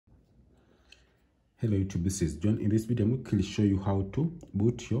Hello YouTube, this is John. In this video, I'm going to show you how to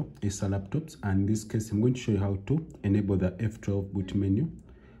boot your Acer laptops, and in this case, I'm going to show you how to enable the F12 boot menu.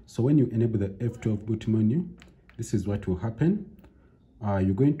 So when you enable the F12 boot menu, this is what will happen.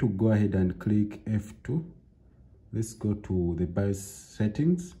 You're going to go ahead and click F2. Let's go to the BIOS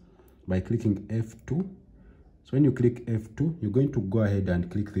settings by clicking F2. So when you click F2, you're going to go ahead and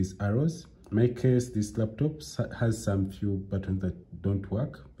click these arrows. In my case, this laptop has some few buttons that don't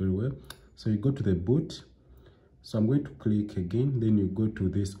work very well. So you go to the boot. So I'm going to click again, then you go to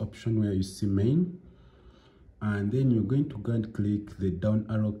this option where you see main, and then you're going to go and click the down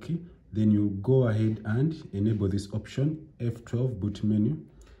arrow key. Then you go ahead and enable this option, F12 boot menu.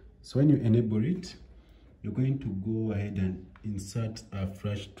 So when you enable it, you're going to go ahead and insert a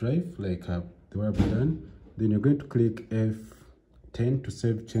flash drive like the way I've done. Then you're going to click F10 to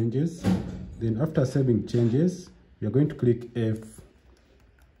save changes. Then after saving changes, you're going to click F12.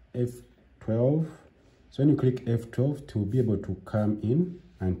 So when you click F12, to be able to come in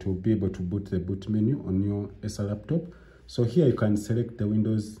and to be able to boot the boot menu on your Acer laptop. So here you can select the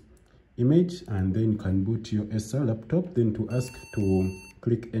Windows image, and then you can boot your Acer laptop. Then to ask to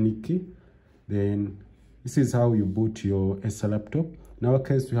click any key, then this is how you boot your Acer laptop. In our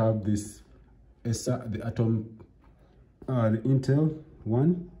case, we have this Acer, the Intel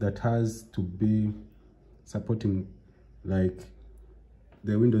one that has to be supporting like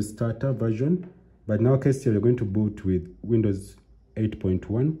the Windows Starter version, but in our case here we're going to boot with Windows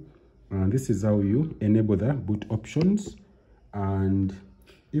 8.1, and this is how you enable the boot options. And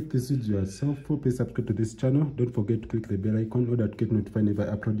if this video is helpful, please subscribe to this channel. Don't forget to click the bell icon in order to get notified if I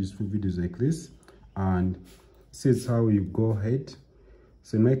upload useful videos like this. And this is how you go ahead.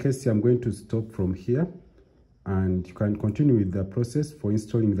 So in my case here, I'm going to stop from here, and you can continue with the process for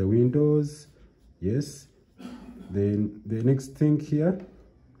installing the Windows. Yes, then the next thing here,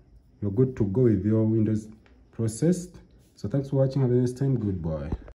 you're good to go with your Windows processed. So thanks for watching. Have a nice time. Goodbye.